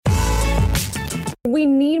We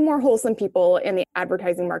need more wholesome people in the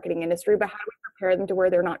advertising marketing industry, but how do we prepare them to where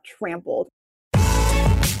they're not trampled?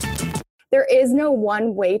 There is no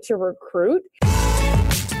one way to recruit.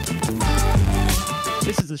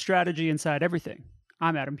 This is The Strategy Inside Everything.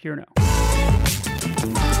 I'm Adam Pierno.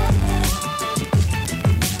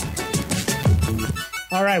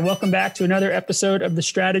 All right, welcome back to another episode of The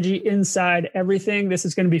Strategy Inside Everything. This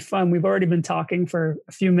is going to be fun. We've already been talking for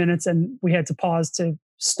a few minutes and we had to pause to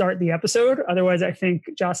start the episode. Otherwise, I think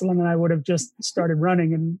Jocelyn and I would have just started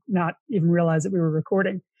running and not even realized that we were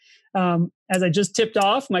recording. As I just tipped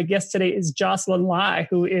off, my guest today is Jocelyn S,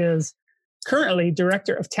 who is currently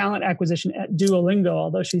Director of Talent Acquisition at Duolingo,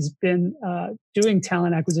 although she's been doing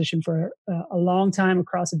talent acquisition for a long time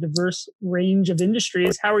across a diverse range of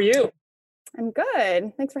industries. How are you? I'm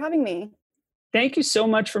good. Thanks for having me. Thank you so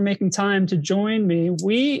much for making time to join me.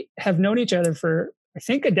 We have known each other for, I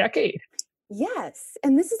think, a decade. Yes.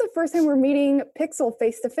 And this is the first time we're meeting Pixel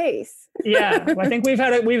face to face. Yeah. Well, I think we've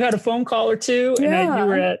had a phone call or two.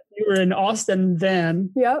 And you were in Austin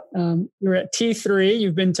then. Yep. You were at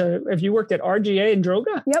T3. Have you worked at RGA and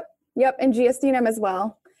Droga? Yep. And GSD&M as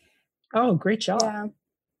well. Oh, great job. Yeah.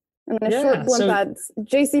 And then a short blimp at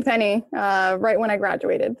JCPenney right when I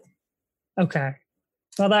graduated. Okay.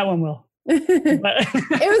 Well, that one will. It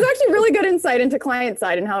was actually really good insight into client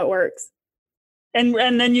side and how it works.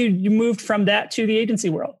 And then you moved from that to the agency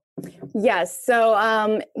world. Yes. So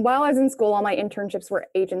while I was in school, all my internships were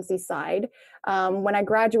agency side. When I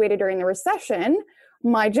graduated during the recession,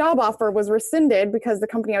 my job offer was rescinded because the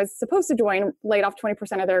company I was supposed to join laid off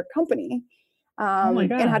 20% of their company.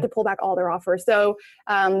 And had to pull back all their offers. So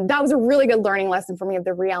that was a really good learning lesson for me of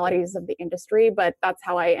the realities of the industry, but that's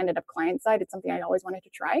how I ended up client side. It's something I always wanted to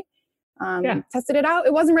try. Tested it out.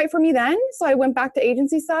 It wasn't right for me then. So I went back to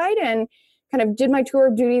agency side and kind of did my tour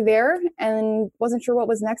of duty there and wasn't sure what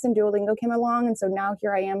was next, and Duolingo came along. And so now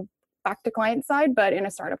here I am back to client side, but in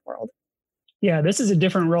a startup world. Yeah, this is a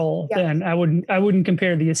different role than I wouldn't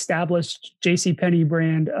compare the established JCPenney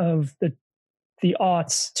brand of the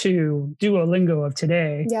aughts to Duolingo of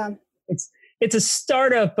today. Yeah. It's a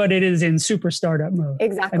startup, but it is in super startup mode.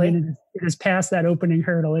 Exactly. I mean, it has passed that opening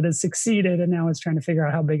hurdle. It has succeeded, and now it's trying to figure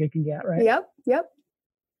out how big it can get, right? Yep.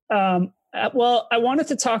 Well, I wanted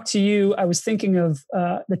to talk to you. I was thinking of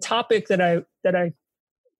the topic that I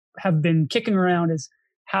have been kicking around is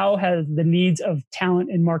how has the needs of talent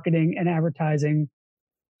in marketing and advertising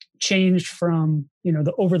changed from,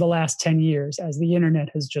 over the last 10 years as the internet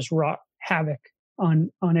has just wrought havoc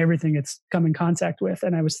on everything it's come in contact with.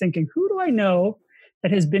 And I was thinking, who do I know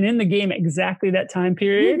that has been in the game exactly that time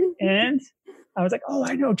period? And I was like, oh,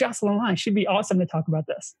 I know Jocelyn S. She'd be awesome to talk about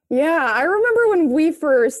this. Yeah, I remember when we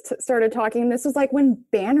first started talking, this was like when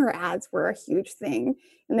banner ads were a huge thing.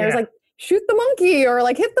 And there was like, shoot the monkey or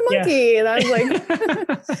like hit the monkey. And I was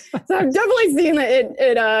like, so I've definitely seen that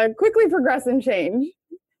it quickly progress and change.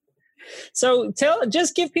 So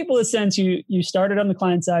just give people a sense, you started on the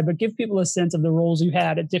client side, but give people a sense of the roles you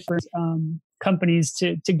had at different companies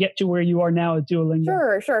to get to where you are now at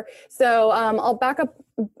Duolingo. Sure. So I'll back up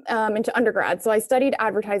into undergrad. So I studied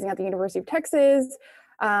advertising at the University of Texas.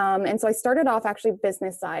 And so I started off actually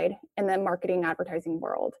business side in the marketing advertising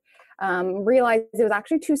world. Realized it was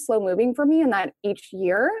actually too slow moving for me, and that each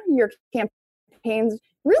year your campaigns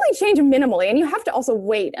really change minimally, and you have to also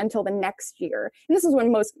wait until the next year. And this is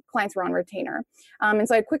when most clients were on retainer. And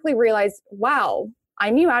so I quickly realized, wow,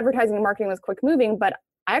 I knew advertising and marketing was quick moving, but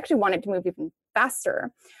I actually wanted to move even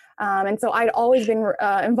faster. And so I'd always been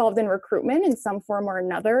involved in recruitment in some form or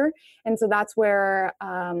another. And so that's where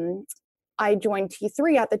I joined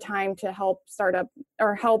T3 at the time to help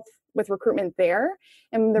with recruitment there.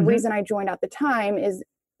 And the reason I joined at the time is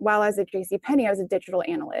while I was at JCPenney, I was a digital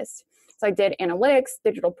analyst. So I did analytics,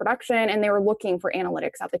 digital production, and they were looking for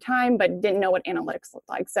analytics at the time, but didn't know what analytics looked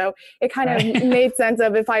like. So it kind of made sense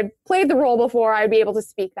of if I played the role before, I'd be able to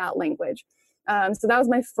speak that language. So that was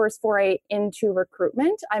my first foray into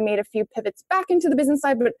recruitment. I made a few pivots back into the business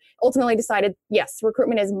side, but ultimately decided, yes,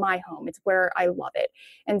 recruitment is my home. It's where I love it.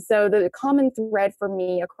 And so the common thread for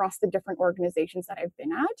me across the different organizations that I've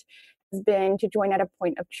been at has been to join at a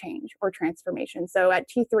point of change or transformation. So at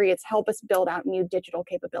T3, it's help us build out new digital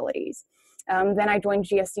capabilities. Then I joined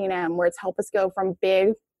GSD&M, where it's help us go from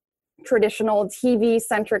big traditional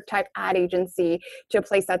TV-centric type ad agency to a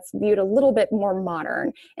place that's viewed a little bit more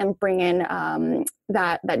modern and bring in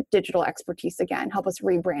that digital expertise again, help us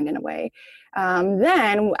rebrand in a way.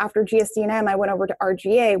 Then after GSD&M, I went over to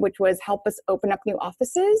RGA, which was help us open up new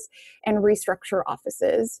offices and restructure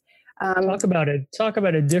offices. Talk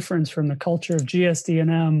about a difference from the culture of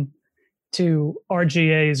GSD&M to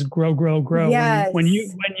RGA's grow, grow, grow Yes. when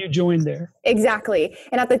you joined there. Exactly.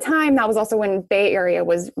 And at the time, that was also when Bay Area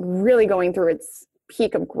was really going through its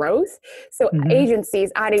peak of growth. So ad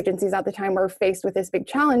agencies at the time were faced with this big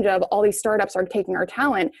challenge of all these startups are taking our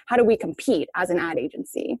talent. How do we compete as an ad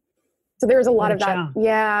agency? So there's a lot of that.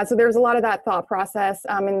 Yeah. So there's a lot of that thought process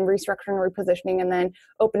in restructuring, repositioning, and then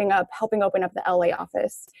helping open up the LA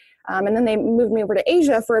office. And then they moved me over to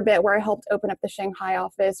Asia for a bit, where I helped open up the Shanghai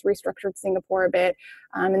office, restructured Singapore a bit.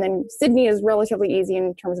 And then Sydney is relatively easy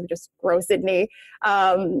in terms of just grow Sydney.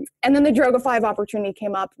 And then the Droga 5 opportunity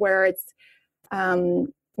came up, where it's,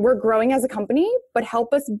 we're growing as a company, but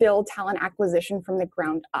help us build talent acquisition from the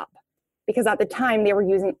ground up. Because at the time they were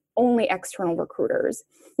using only external recruiters,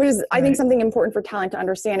 which is, I think, something important for talent to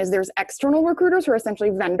understand is there's external recruiters who are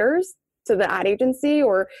essentially vendors to the ad agency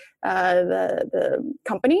or the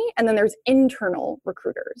company. And then there's internal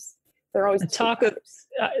recruiters. They're always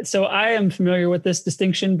so I am familiar with this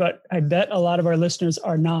distinction, but I bet a lot of our listeners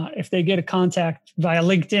are not. If they get a contact via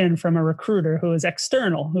LinkedIn from a recruiter who is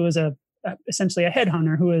external, who is essentially a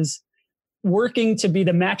headhunter, who is working to be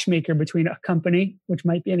the matchmaker between a company, which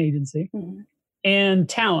might be an agency, and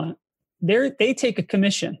talent, they take a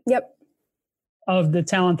commission of the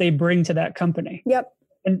talent they bring to that company.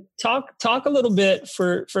 And talk a little bit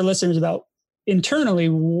for listeners about internally,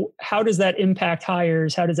 how does that impact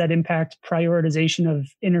hires? How does that impact prioritization of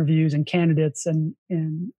interviews and candidates? And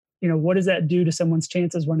what does that do to someone's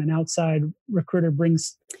chances when an outside recruiter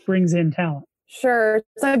brings in talent? Sure.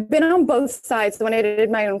 So I've been on both sides. When I did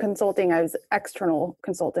my own consulting, I was external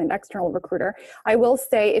consultant, external recruiter. I will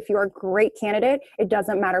say, if you're a great candidate, it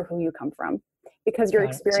doesn't matter who you come from, because your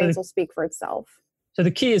experience will speak for itself. So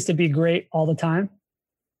the key is to be great all the time.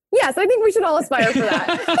 Yes, I think we should all aspire for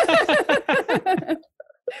that.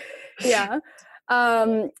 Yeah.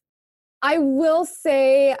 I will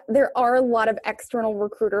say there are a lot of external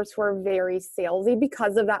recruiters who are very salesy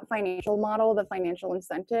because of that financial model, the financial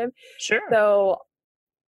incentive. Sure. So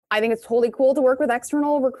I think it's totally cool to work with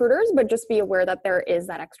external recruiters, but just be aware that there is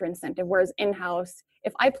that extra incentive. Whereas in-house,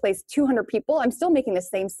 if I place 200 people, I'm still making the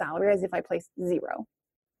same salary as if I place 0.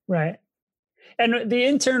 Right. And the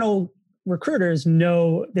internal recruiters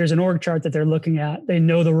know there's an org chart that they're looking at. They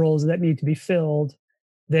know the roles that need to be filled.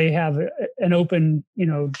 They have an open,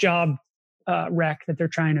 job rec that they're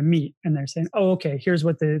trying to meet, and they're saying, "Oh, okay, here's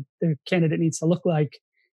what the candidate needs to look like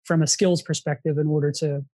from a skills perspective in order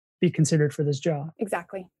to be considered for this job."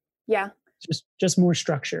 Exactly. Yeah. Just more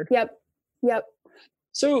structured. Yep.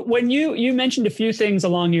 So when you mentioned a few things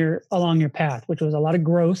along your path, which was a lot of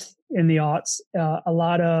growth in the aughts, a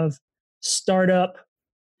lot of startup.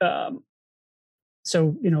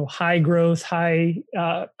 So high growth, high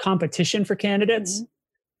competition for candidates.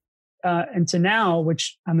 And to now,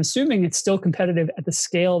 which I'm assuming it's still competitive at the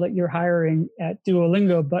scale that you're hiring at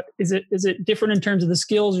Duolingo, but is it different in terms of the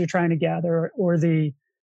skills you're trying to gather, or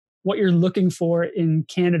what you're looking for in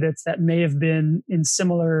candidates that may have been in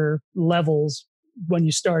similar levels when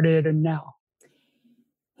you started and now?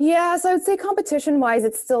 Yeah, so I would say competition-wise,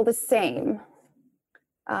 it's still the same.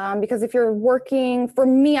 Because if you're working, for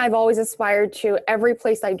me, I've always aspired to every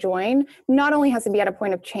place I join, not only has to be at a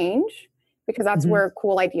point of change, because that's where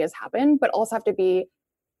cool ideas happen, but also have to be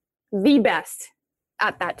the best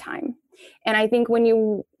at that time. And I think when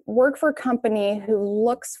you work for a company who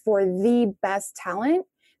looks for the best talent,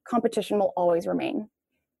 competition will always remain,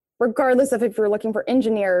 regardless of if you're looking for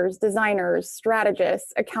engineers, designers,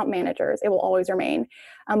 strategists, account managers, it will always remain.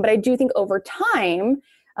 But I do think over time,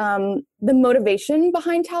 the motivation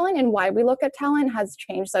behind talent and why we look at talent has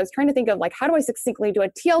changed. So I was trying to think of how do I succinctly do a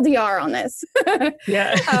TLDR on this?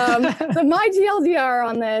 Yeah. So my TLDR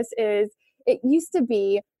on this is, it used to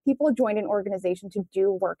be people joined an organization to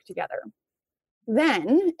do work together.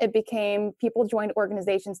 Then it became people joined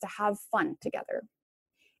organizations to have fun together.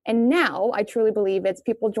 And now I truly believe it's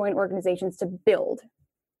people join organizations to build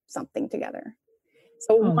something together.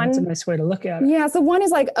 So that's a nice way to look at it. Yeah. So one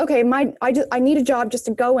is okay, I need a job just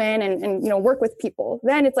to go in and work with people.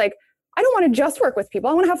 Then it's I don't want to just work with people.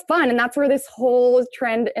 I want to have fun. And that's where this whole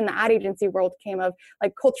trend in the ad agency world came of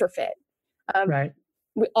culture fit. Right.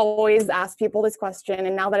 We always ask people this question.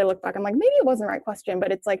 And now that I look back, I'm maybe it wasn't the right question,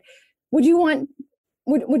 but it's would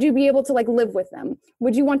you be able to live with them?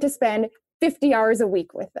 Would you want to spend 50 hours a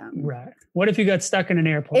week with them? Right. What if you got stuck in an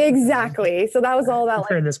airport? Exactly. So that was all that I've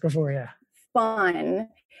heard this before. Yeah. Fun.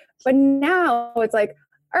 But now it's all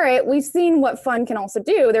right, we've seen what fun can also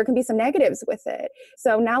do. There can be some negatives with it.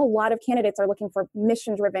 So now a lot of candidates are looking for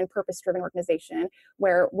mission-driven, purpose-driven organization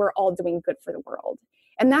where we're all doing good for the world.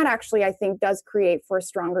 And that actually, I think, does create for a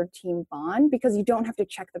stronger team bond, because you don't have to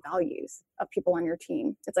check the values of people on your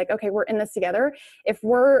team. It's like, okay, we're in this together.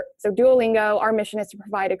 So Duolingo, our mission is to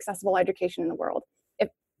provide accessible education in the world. If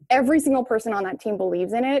every single person on that team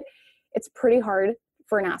believes in it, it's pretty hard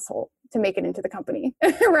for an asshole to make it into the company,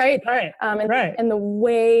 right? Right. And the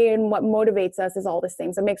way and what motivates us is all the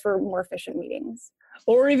same. So it makes for more efficient meetings.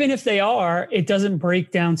 Or even if they are, it doesn't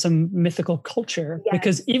break down some mythical culture,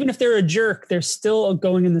 because even if they're a jerk, they're still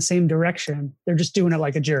going in the same direction. They're just doing it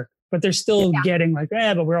like a jerk, but they're still getting like,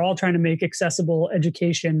 but we're all trying to make accessible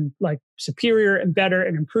education like superior and better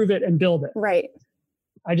and improve it and build it. Right.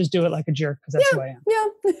 I just do it like a jerk because that's who I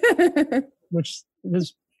am. Yeah. Which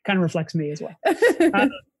this kind of reflects me as well.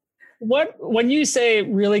 When you say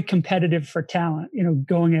really competitive for talent,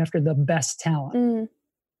 going after the best talent,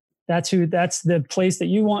 that's the place that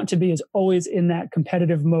you want to be, is always in that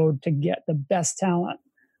competitive mode to get the best talent.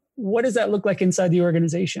 What does that look like inside the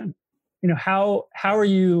organization? How are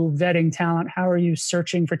you vetting talent? How are you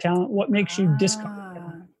searching for talent? What makes you discard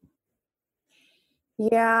talent?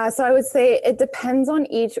 Yeah, so I would say it depends on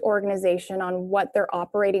each organization on what their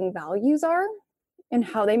operating values are and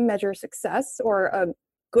how they measure success or a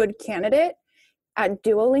good candidate. At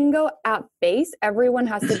Duolingo, at base, everyone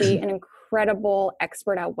has to be an incredible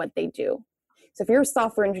expert at what they do. So if you're a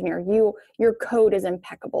software engineer, your code is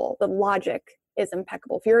impeccable. The logic is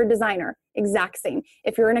impeccable. If you're a designer, exact same.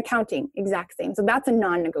 If you're in accounting, exact same. So that's a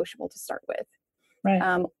non-negotiable to start with.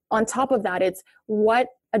 Right. On top of that, it's what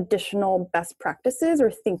additional best practices or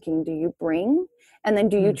thinking do you bring? And then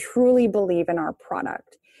do you truly believe in our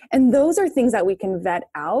product? And those are things that we can vet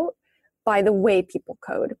out by the way people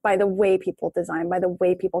code, by the way people design, by the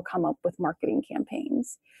way people come up with marketing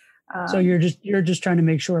campaigns. So you're just trying to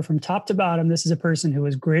make sure from top to bottom, this is a person who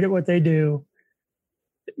is great at what they do,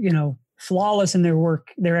 flawless in their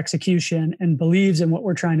work, their execution, and believes in what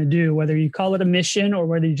we're trying to do. Whether you call it a mission or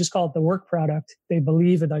whether you just call it the work product, they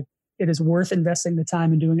believe it is worth investing the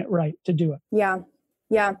time and doing it right to do it.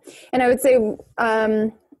 Yeah. And I would say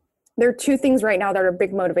there are two things right now that are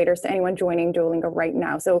big motivators to anyone joining Duolingo right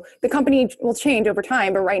now. So the company will change over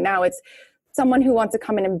time, but right now it's someone who wants to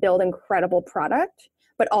come in and build incredible product,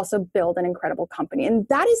 but also build an incredible company. And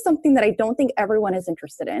that is something that I don't think everyone is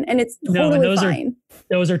interested in. And it's totally fine.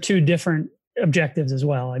 Those are two different objectives as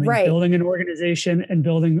well. I mean, building an organization and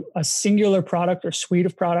building a singular product or suite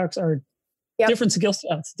of products are different skill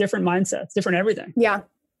sets, different mindsets, different everything. Yeah.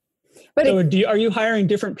 But so are you hiring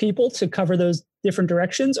different people to cover those different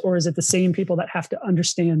directions, or is it the same people that have to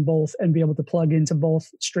understand both and be able to plug into both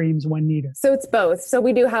streams when needed? So it's both. So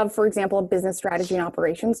we do have, for example, a business strategy and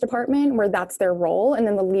operations department where that's their role. And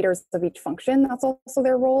then the leaders of each function, that's also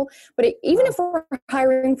their role. But even if we're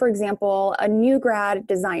hiring, for example, a new grad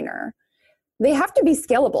designer, they have to be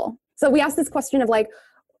scalable. So we ask this question of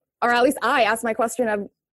or at least I ask my question of,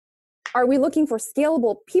 are we looking for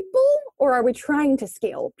scalable people or are we trying to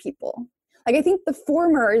scale people? I think the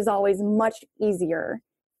former is always much easier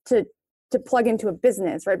to plug into a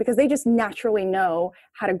business, right? Because they just naturally know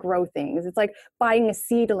how to grow things. It's like buying a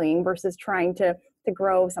seedling versus trying to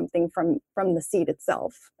grow something from the seed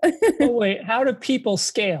itself. Oh, wait, how do people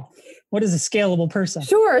scale? What is a scalable person?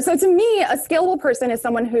 Sure. So to me, a scalable person is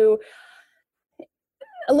someone who,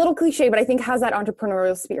 a little cliche, but I think has that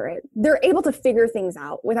entrepreneurial spirit. They're able to figure things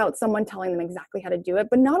out without someone telling them exactly how to do it,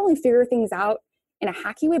 but not only figure things out in a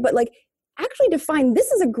hacky way, but actually define,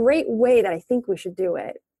 this is a great way that I think we should do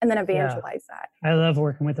it, and then evangelize that. I love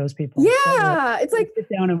working with those people. Yeah. It's like sit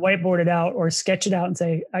down and whiteboard it out or sketch it out and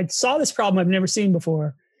say, I saw this problem I've never seen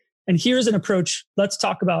before, and here's an approach. Let's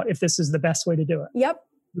talk about if this is the best way to do it. Yep.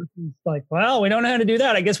 Well, we don't know how to do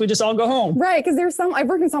that. I guess we just all go home. Right. Because I've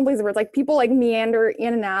worked in some places where it's people meander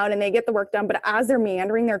in and out and they get the work done, but as they're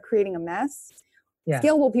meandering, they're creating a mess. Yeah.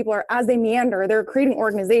 Scalable people are, as they meander, they're creating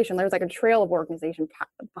organization. There's a trail of organization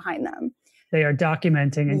behind them. They are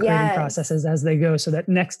documenting and creating processes as they go so that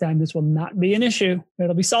next time this will not be an issue.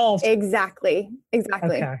 It'll be solved. Exactly. Okay.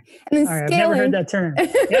 And then all right, I've never heard that term.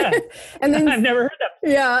 Yeah. And then I've never heard that.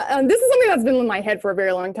 Yeah. This is something that's been in my head for a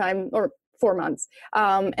very long time, or 4 months.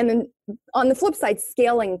 And then on the flip side,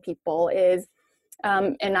 scaling people is,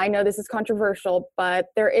 and I know this is controversial, but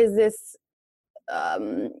there is this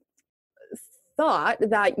thought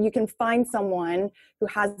that you can find someone who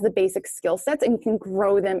has the basic skill sets and you can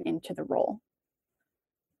grow them into the role.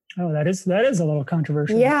 Oh, that is a little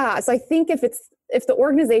controversial. Yeah. So I think if the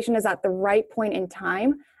organization is at the right point in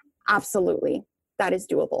time, absolutely, that is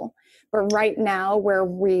doable. But right now, where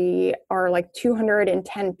we are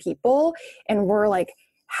 210 people and we're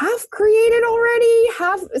half created already,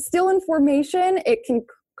 half still in formation, it can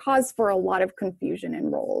cause for a lot of confusion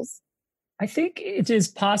in roles. I think it is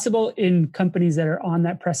possible in companies that are on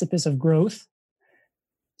that precipice of growth.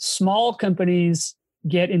 Small companies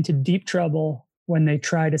get into deep trouble when they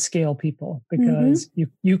try to scale people, because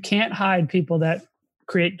you can't hide people that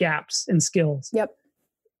create gaps in skills. Yep.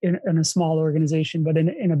 In a small organization, but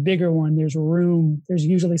in a bigger one, there's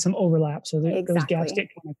usually some overlap. So those gaps get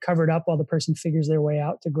kind of covered up while the person figures their way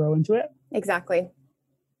out to grow into it. Exactly.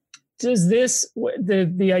 Does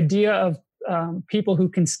the idea of people who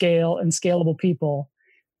can scale and scalable people,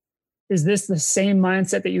 is this the same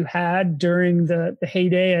mindset that you had during the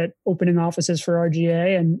heyday at opening offices for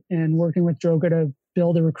RGA and working with Droga to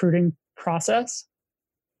build a recruiting process?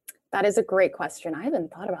 That is a great question. I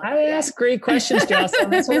haven't thought about that. I ask great questions, Jocelyn.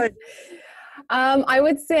 That's what I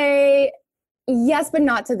would say yes, but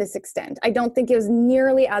not to this extent. I don't think it was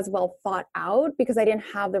nearly as well thought out because I didn't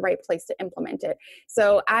have the right place to implement it.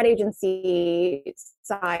 So ad agency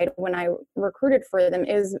side, when I recruited for them,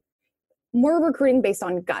 is more recruiting based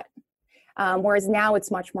on gut. Whereas now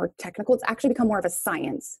it's much more technical. It's actually become more of a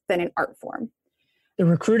science than an art form. The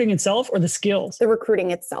recruiting itself or the skills? The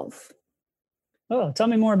recruiting itself. Oh, tell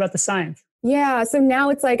me more about the science. Yeah, so now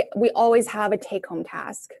it's like we always have a take-home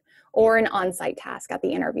task or an on-site task at the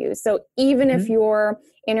interview. So even if you're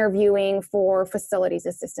interviewing for facilities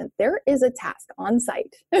assistant, there is a task on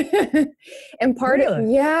site. And part of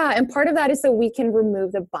that is so we can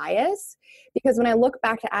remove the bias. Because when I look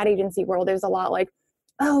back to ad agency world, there's a lot like,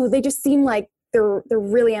 oh, they just seem like they're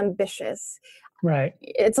really ambitious. Right.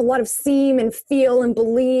 It's a lot of seem and feel and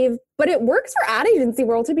believe, but it works for ad agency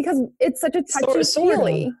world too because it's such a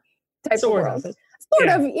touchy-feely type of world. Sort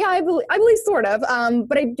of, yeah, I believe sort of.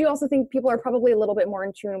 But I do also think people are probably a little bit more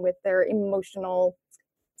in tune with their emotional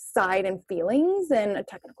side and feelings than a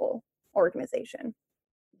technical organization.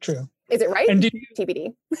 True. Is it right? And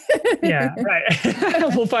TBD. Yeah,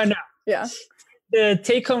 right. We'll find out. Yeah. The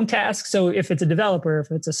take-home task, so if it's a developer, if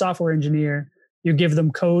it's a software engineer, you give them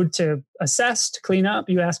code to assess, to clean up.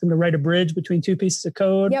 You ask them to write a bridge between two pieces of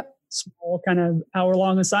code. Yep. Small kind of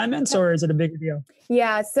hour-long assignments, or is it a bigger deal?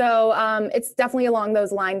 Yeah, so it's definitely along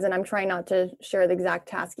those lines, and I'm trying not to share the exact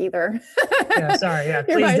task either. Yeah, sorry. Yeah,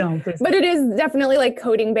 please don't. But it is definitely like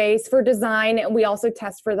coding based for design, and we also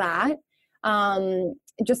test for that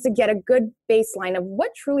just to get a good baseline of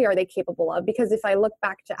what truly are they capable of. Because if I look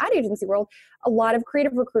back to ad agency world, a lot of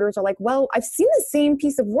creative recruiters are like, well, I've seen the same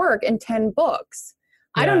piece of work in 10 books.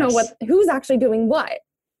 Yes. I don't know who's actually doing what.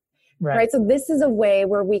 Right. So this is a way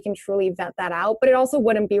where we can truly vet that out, but it also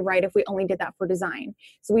wouldn't be right if we only did that for design.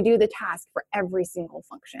 So we do the task for every single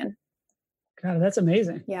function. God, that's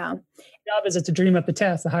amazing. Yeah. Job is it to dream up the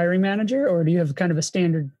task, the hiring manager, or do you have kind of a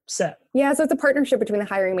standard set? Yeah. So it's a partnership between the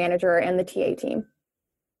hiring manager and the TA team,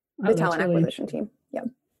 the talent acquisition team. Yeah.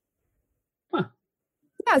 Huh.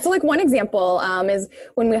 Yeah. So like one example is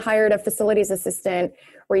when we hired a facilities assistant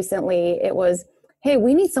recently, it was, hey,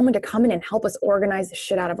 we need someone to come in and help us organize the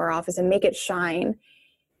shit out of our office and make it shine.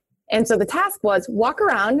 And so the task was walk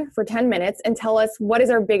around for 10 minutes and tell us what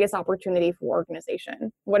is our biggest opportunity for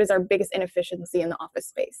organization? What is our biggest inefficiency in the office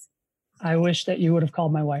space? I wish that you would have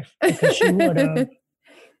called my wife, because she would have.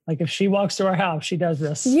 Like if she walks to our house, she does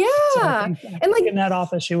this. Yeah. So I think like in that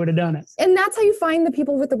office, she would have done it. And that's how you find the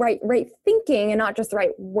people with the right thinking and not just the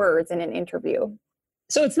right words in an interview.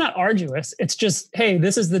 So it's not arduous. It's just, hey,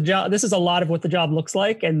 this is the job. This is a lot of what the job looks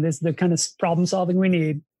like. And this is the kind of problem solving we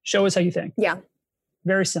need. Show us how you think. Yeah.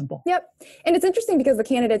 Very simple. Yep. And it's interesting because the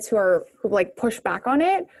candidates who like push back on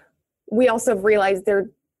it, we also realize they're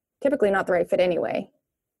typically not the right fit anyway.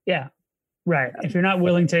 Yeah. Right. If you're not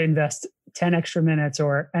willing to invest 10 extra minutes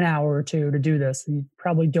or an hour or two to do this, you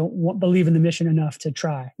probably don't believe in the mission enough to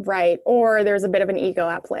try. Right. Or there's a bit of an ego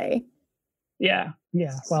at play. Yeah.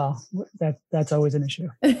 Yeah. Well, that's always an issue.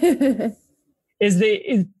 Is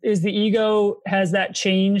the ego, has that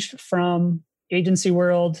changed from agency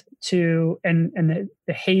world to and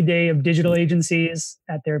the heyday of digital agencies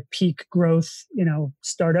at their peak growth,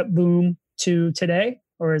 startup boom to today?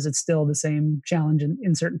 Or is it still the same challenge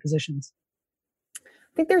in certain positions?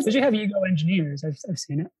 I think because you have ego engineers. I've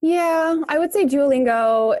seen it. Yeah, I would say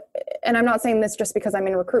Duolingo, and I'm not saying this just because I'm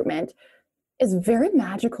in recruitment, is very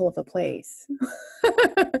magical of a place.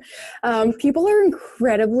 People are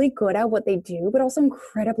incredibly good at what they do, but also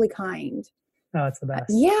incredibly kind. Oh, it's the best.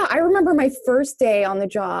 Yeah, I remember my first day on the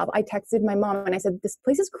job, I texted my mom and I said, this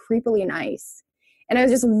place is creepily nice. And I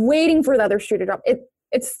was just waiting for the other shoe to drop.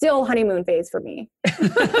 It's still honeymoon phase for me.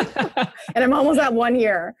 And I'm almost at 1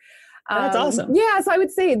 year. That's awesome. Yeah, so I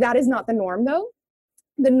would say that is not the norm, though.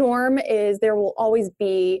 The norm is there will always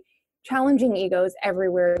be challenging egos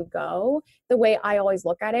everywhere you go. The way I always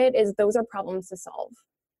look at it is those are problems to solve.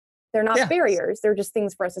 They're not barriers. They're just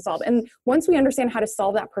things for us to solve. And once we understand how to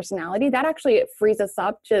solve that personality, that actually frees us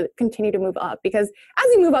up to continue to move up, because as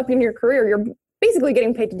you move up in your career, you're basically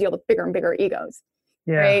getting paid to deal with bigger and bigger egos,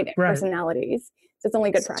 right? Personalities. So it's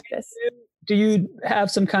only good practice. Do you have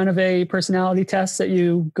some kind of a personality test that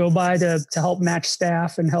you go by to help match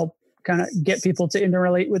staff and help kind of get people to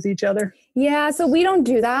interrelate with each other? Yeah, so we don't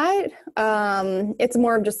do that. It's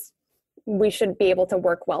more of just, we should be able to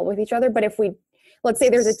work well with each other. But if let's say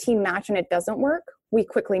there's a team match and it doesn't work, we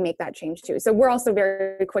quickly make that change too. So we're also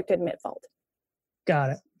very quick to admit fault.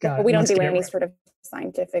 Got it. But we don't do any sort of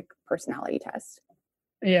scientific personality test.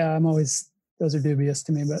 Yeah, those are dubious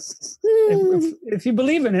to me, but if you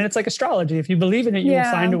believe in it, it's like astrology. If you believe in it, you will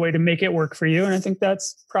find a way to make it work for you. And I think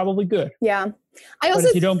that's probably good. Yeah. But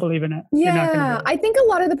if you don't believe in it, you're not going to do it. I think a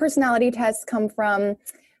lot of the personality tests come from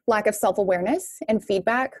lack of self-awareness and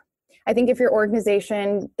feedback. I think if your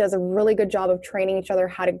organization does a really good job of training each other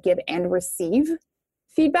how to give and receive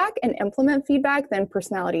feedback and implement feedback, then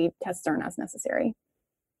personality tests aren't as necessary.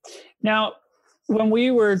 Now, when we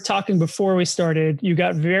were talking before we started, you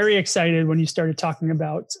got very excited when you started talking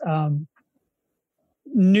about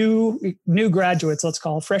new graduates, let's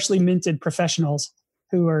call it, freshly minted professionals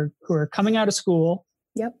who are coming out of school.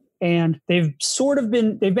 Yep. And they've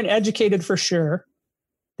been educated for sure.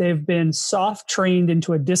 They've been soft trained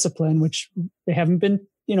into a discipline, which they haven't been,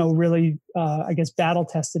 really, I guess, battle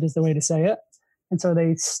tested is the way to say it. And so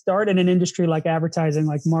they start in an industry like advertising,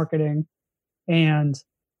 like marketing, and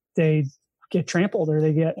they get trampled, or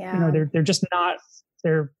they get, they're just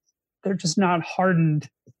not hardened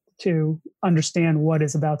to understand what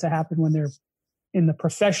is about to happen when they're in the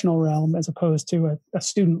professional realm, as opposed to a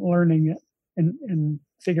student learning it and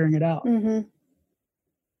figuring it out. Mm-hmm.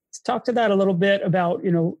 Let's talk to that a little bit about,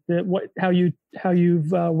 how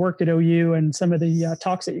you've worked at OU and some of the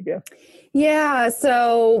talks that you give. Yeah.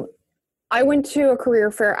 So I went to a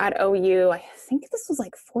career fair at OU. I think this was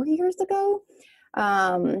like 4 years ago.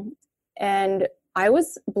 And I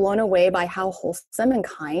was blown away by how wholesome and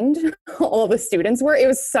kind all the students were. It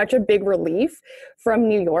was such a big relief from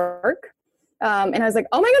New York. And I was like,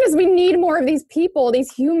 oh my goodness, we need more of these people,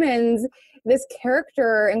 these humans, this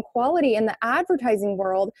character and quality in the advertising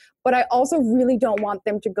world. But I also really don't want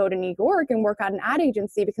them to go to New York and work at an ad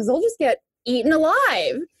agency, because they'll just get eaten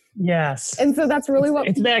alive. Yes. And so that's really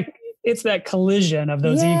it's that collision of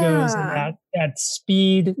those egos and that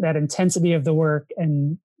speed, that intensity of the work.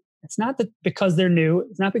 And it's not that because they're new,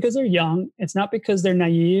 it's not because they're young, it's not because they're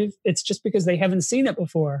naive, it's just because they haven't seen it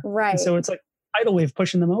before. Right. And so it's like tidal wave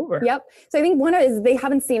pushing them over. Yep. So I think one is they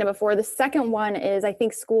haven't seen it before. The second one is I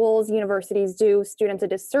think schools, universities do students a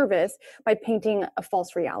disservice by painting a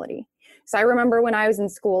false reality. So I remember when I was in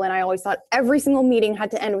school, and I always thought every single meeting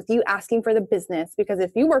had to end with you asking for the business, because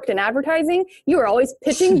if you worked in advertising, you were always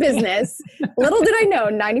pitching business. Little did I know,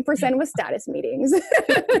 90% was status meetings.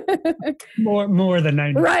 more than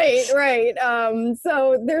 90. Right.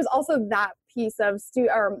 So there's also that piece of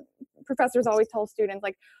professors always tell students,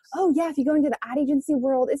 like, oh yeah, if you go into the ad agency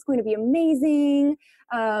world, it's going to be amazing.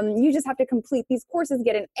 You just have to complete these courses,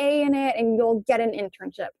 get an A in it, and you'll get an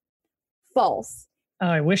internship. False. Oh,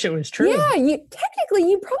 I wish it was true. Yeah, technically,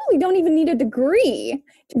 you probably don't even need a degree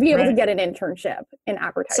to be able to get an internship in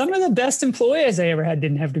advertising. Some of the best employees I ever had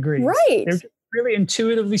didn't have degrees. Right. They're really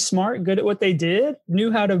intuitively smart, good at what they did,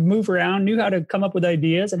 knew how to move around, knew how to come up with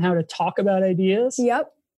ideas and how to talk about ideas.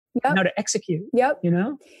 Yep. And how to execute. Yep.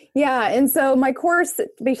 Yeah. And so my course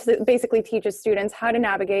basically teaches students how to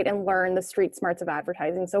navigate and learn the street smarts of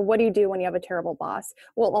advertising. So what do you do when you have a terrible boss?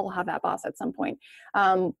 We'll all have that boss at some point.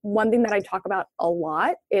 One thing that I talk about a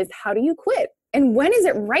lot is how do you quit? And when is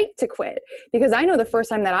it right to quit? Because I know the first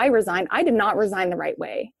time that I resigned, I did not resign the right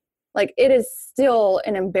way. Like, it is still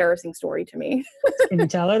an embarrassing story to me. Can you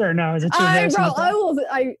tell it, or no? Is it too embarrassing?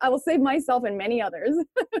 I will save myself and many others.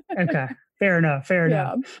 Okay. Fair enough. But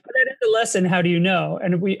that is the lesson. How do you know?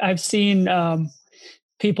 And I've seen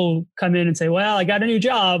people come in and say, well, I got a new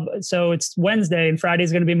job, so it's Wednesday and Friday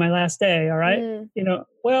is going to be my last day. All right.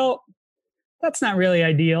 Well, that's not really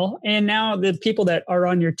ideal. And now the people that are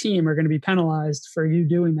on your team are going to be penalized for you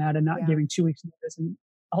doing that and not giving 2 weeks notice. And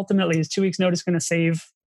ultimately, is 2 weeks notice going to save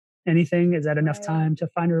anything? Is that enough time to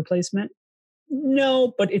find a replacement?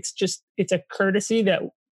 No, but it's a courtesy that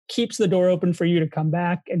keeps the door open for you to come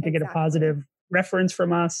back and to get a positive reference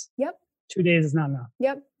from us. Yep. 2 days is not enough.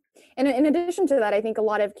 Yep. And in addition to that, I think a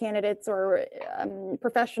lot of candidates or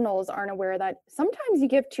professionals aren't aware that sometimes you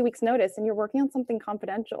give 2 weeks notice and you're working on something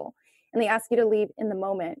confidential and they ask you to leave in the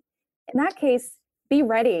moment. In that case, be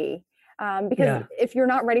ready. Because if you're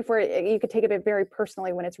not ready for it, you could take it very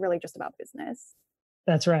personally when it's really just about business.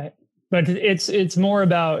 That's right. But it's more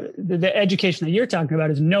about the education that you're talking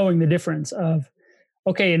about is knowing the difference of,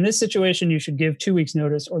 okay, in this situation, you should give 2 weeks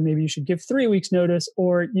notice, or maybe you should give 3 weeks notice,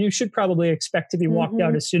 or you should probably expect to be walked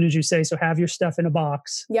out as soon as you say, so have your stuff in a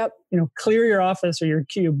box. Yep. Clear your office or your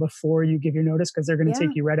cube before you give your notice, because they're going to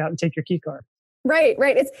take you right out and take your key card. Right.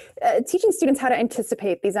 It's teaching students how to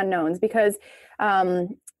anticipate these unknowns, because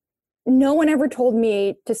no one ever told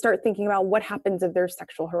me to start thinking about what happens if there's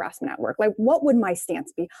sexual harassment at work. Like, what would my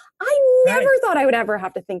stance be? I never thought I would ever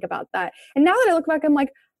have to think about that. And now that I look back, I'm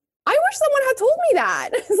like, I wish someone had told me that,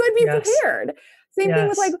 so I'd be prepared. Same thing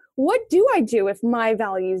with like, what do I do if my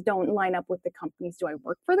values don't line up with the company's? Do I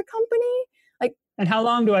work for the company? Like, and how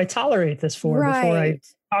long do I tolerate this for before I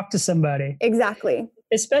talk to somebody? Exactly.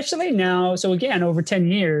 Especially now. So again, over 10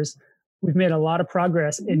 years, we've made a lot of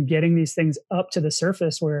progress in getting these things up to the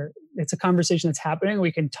surface where it's a conversation that's happening.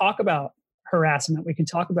 We can talk about harassment. We can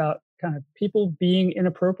talk about kind of people being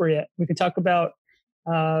inappropriate. We can talk about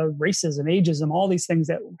racism, ageism, all these things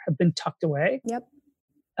that have been tucked away. Yep.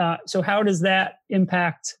 So how does that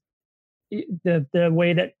impact the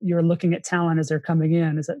way that you're looking at talent as they're coming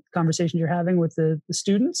in? Is that conversations you're having with the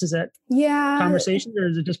students? Is that conversations, or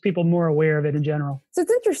is it just people more aware of it in general? So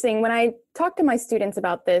it's interesting. When I talk to my students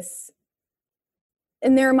about this,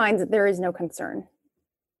 in their minds, there is no concern.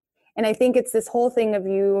 And I think it's this whole thing of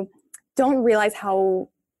you don't realize how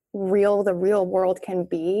real the real world can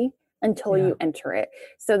be until you enter it.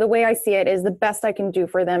 So the way I see it is the best I can do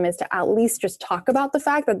for them is to at least just talk about the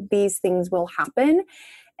fact that these things will happen.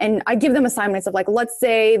 And I give them assignments of like, let's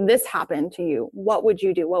say this happened to you. What would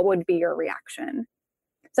you do? What would be your reaction?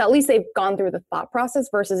 So at least they've gone through the thought process,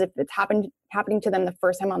 versus if it's happening to them the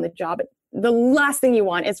first time on the job, the last thing you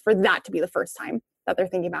want is for that to be the first time that they're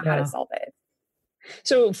thinking about how to solve it.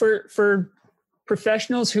 So for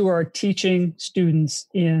professionals who are teaching students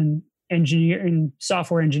in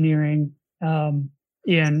software engineering,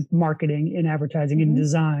 in marketing, in advertising, in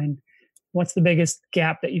design, what's the biggest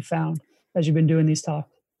gap that you found as you've been doing these talks?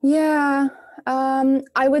 Yeah,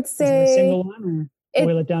 I would say, is it a single one, or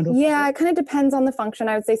boil it down to it kind of depends on the function.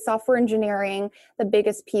 I would say software engineering, the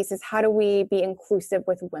biggest piece is how do we be inclusive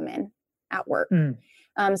with women at work?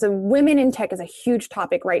 So women in tech is a huge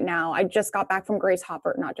topic right now. I just got back from Grace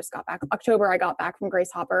Hopper, October I got back from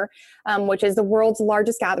Grace Hopper, which is the world's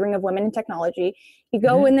largest gathering of women in technology. You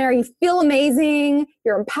go in there, you feel amazing,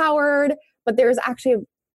 you're empowered, but there's actually a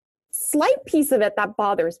slight piece of it that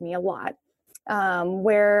bothers me a lot,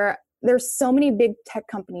 where there's so many big tech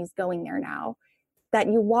companies going there now that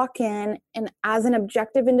you walk in, and as an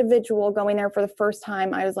objective individual going there for the first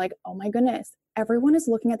time, I was like, oh my goodness, everyone is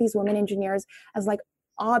looking at these women engineers as like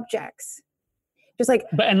objects, just like,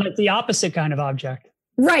 and like the opposite kind of object,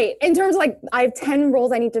 right? In terms of like, I have 10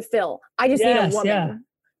 roles I need to fill, I just need a woman.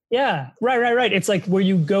 Right. It's like where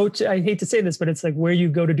you go to, I hate to say this, but it's like where you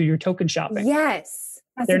go to do your token shopping.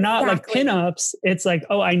 They're not like pinups. It's like,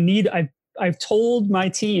 oh, I've told my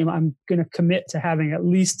team I'm going to commit to having at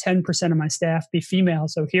least 10% of my staff be female,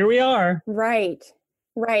 so here we are. Right.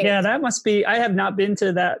 Yeah, that must be. I have not been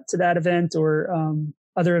to that event or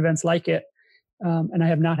other events like it, and I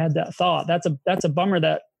have not had that thought. That's a bummer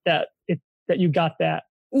that you got that.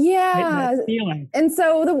 That feeling. And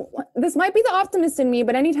so this might be the optimist in me,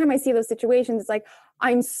 but anytime I see those situations, it's like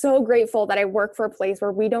I'm so grateful that I work for a place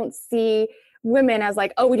where we don't see women as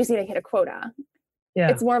like, oh, we just need to hit a quota.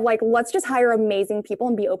 It's more of like, let's just hire amazing people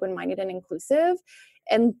and be open-minded and inclusive.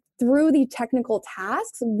 And through the technical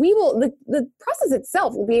tasks, we will, the process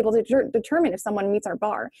itself will be able to determine if someone meets our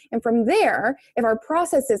bar. And from there, if our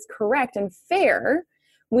process is correct and fair,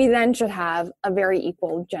 we then should have a very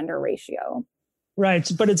equal gender ratio. Right.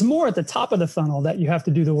 But it's more at the top of the funnel that you have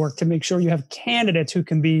to do the work to make sure you have candidates who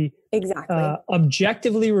can be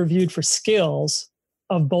objectively reviewed for skills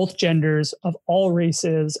of both genders, of all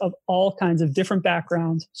races, of all kinds of different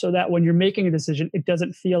backgrounds, so that when you're making a decision, it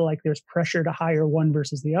doesn't feel like there's pressure to hire one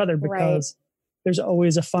versus the other, because there's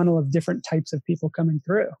always a funnel of different types of people coming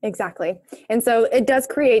through. Exactly. And so it does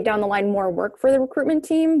create down the line more work for the recruitment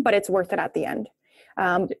team, but it's worth it at the end.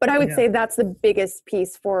 But I would say that's the biggest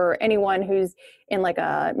piece for anyone who's in like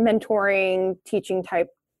a mentoring, teaching type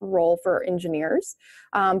role for engineers.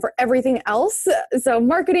 For everything else, so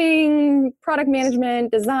marketing, product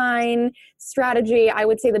management, design, strategy, I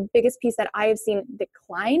would say the biggest piece that I have seen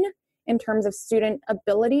decline in terms of student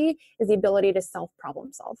ability is the ability to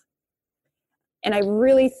problem solve. And I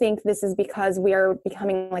really think this is because we are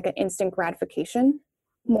becoming like an instant gratification,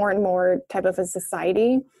 more and more type of a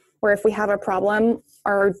society, where if we have a problem,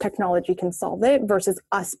 our technology can solve it versus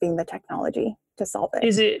us being the technology to solve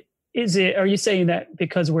it. are you saying that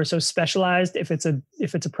because we're so specialized, if it's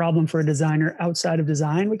a problem for a designer outside of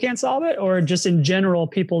design, we can't solve it? Or just in general,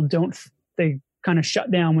 people they kind of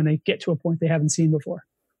shut down when they get to a point they haven't seen before?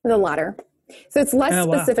 The latter. So it's less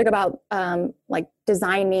wow. specific about like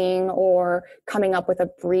designing or coming up with a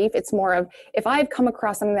brief. It's more of, if I've come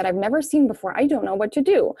across something that I've never seen before, I don't know what to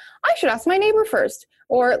do. I should ask my neighbor first,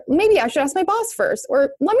 or maybe I should ask my boss first,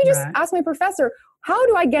 or let me just ask my professor, how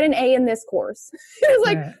do I get an A in this course? It's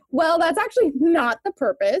like, well, that's actually not the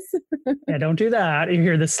purpose. Yeah, don't do that. You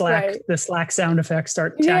hear the Slack sound effects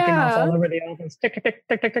start tacking off all over the office. Tick, tick,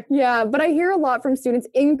 tick, tick, tick. Yeah, but I hear a lot from students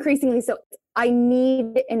increasingly. So I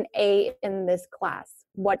need an A in this class.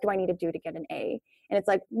 What do I need to do to get an A? And it's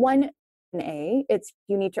like, one, an A, it's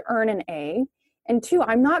you need to earn an A. And two,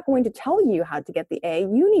 I'm not going to tell you how to get the A.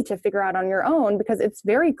 You need to figure out on your own because it's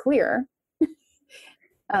very clear.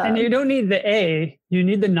 And you don't need the A, you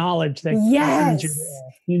need the knowledge that yes.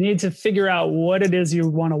 You need to figure out what it is you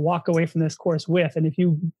want to walk away from this course with. And if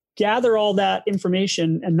you gather all that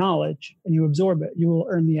information and knowledge and you absorb it, you will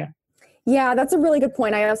earn the A. Yeah, that's a really good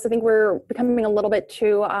point. I also think we're becoming a little bit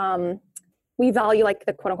too, we value like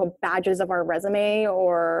the quote unquote badges of our resume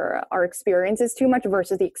or our experiences too much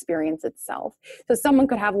versus the experience itself. So someone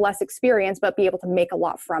could have less experience, but be able to make a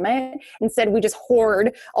lot from it. Instead, we just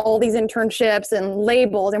hoard all these internships and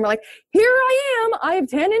labels. And we're like, here I am, I have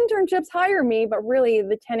 10 internships, hire me. But really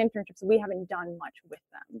the 10 internships, we haven't done much with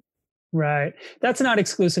them. Right. That's not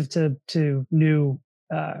exclusive to new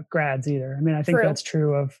grads either. I mean, I think that's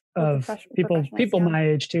true of people my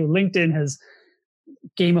age too. LinkedIn has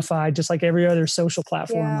gamified just like every other social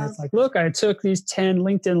platform where it's like, look, I took these 10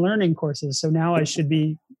 LinkedIn learning courses, so now I should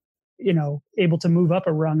be, able to move up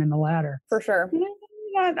a rung in the ladder. For sure.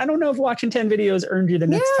 I don't know if watching 10 videos earned you the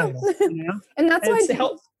next title. And that's why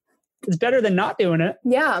it's better than not doing it.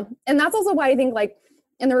 Yeah. And that's also why I think like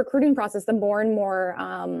in the recruiting process, the more and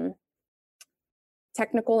more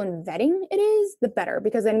technical and vetting it is, the better,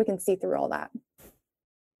 because then we can see through all that.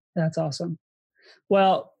 That's awesome.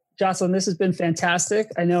 Well, Jocelyn, this has been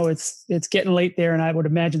fantastic. I know it's getting late there, and I would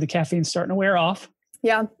imagine the caffeine's starting to wear off.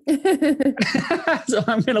 Yeah. So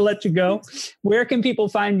I'm going to let you go. Where can people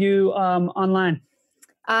find you online?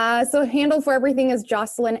 So handle for everything is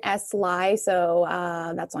Jocelyn S. Lai. So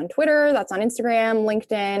that's on Twitter, that's on Instagram,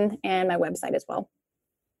 LinkedIn, and my website as well.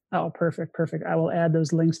 Oh, perfect. I will add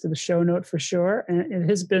those links to the show note for sure. And it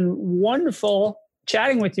has been wonderful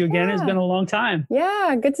chatting with you again. It's been a long time.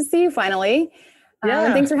 Yeah. Good to see you finally.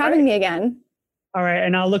 Yeah. Thanks for having me again. All right.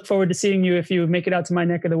 And I'll look forward to seeing you if you make it out to my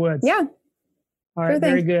neck of the woods. Yeah. All right.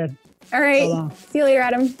 Very good. All right. See you later,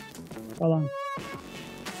 Adam. So long.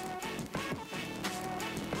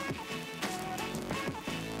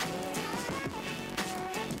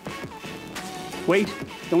 Wait,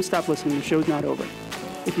 don't stop listening. The show's not over.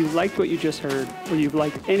 If you liked what you just heard, or you've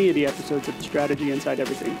liked any of the episodes of The Strategy Inside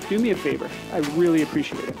Everything, do me a favor. I really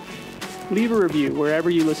appreciate it. Leave a review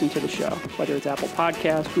wherever you listen to the show, whether it's Apple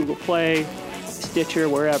Podcasts, Google Play, Stitcher,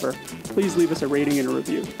 wherever. Please leave us a rating and a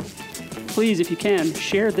review. Please, if you can,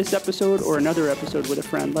 share this episode or another episode with a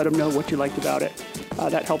friend. Let them know what you liked about it.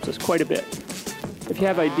 That helps us quite a bit. If you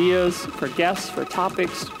have ideas for guests, for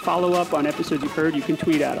topics, follow up on episodes you've heard, you can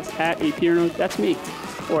tweet at us, at @apierno, that's me,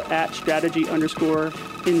 or at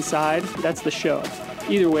strategy_inside, that's the show.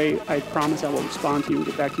 Either way, I promise I will respond to you and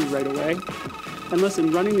get back to you right away. And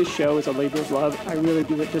listen, running this show is a labor of love. I really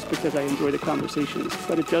do it just because I enjoy the conversations,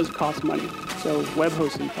 but it does cost money. So web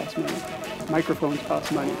hosting costs money, microphones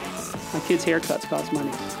cost money, my kids' haircuts cost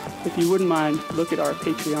money. If you wouldn't mind, look at our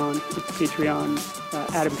Patreon,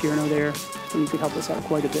 Adam Pierno there, and you could help us out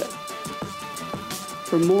quite a bit.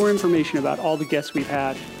 For more information about all the guests we've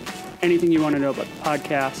had, anything you want to know about the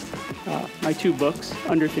podcast, my 2 books,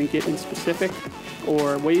 Underthink It and Specific,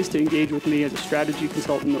 or ways to engage with me as a strategy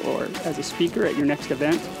consultant or as a speaker at your next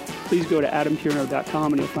event, please go to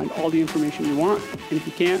adampierno.com and you'll find all the information you want. And if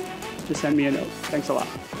you can't, just send me a note. Thanks a lot.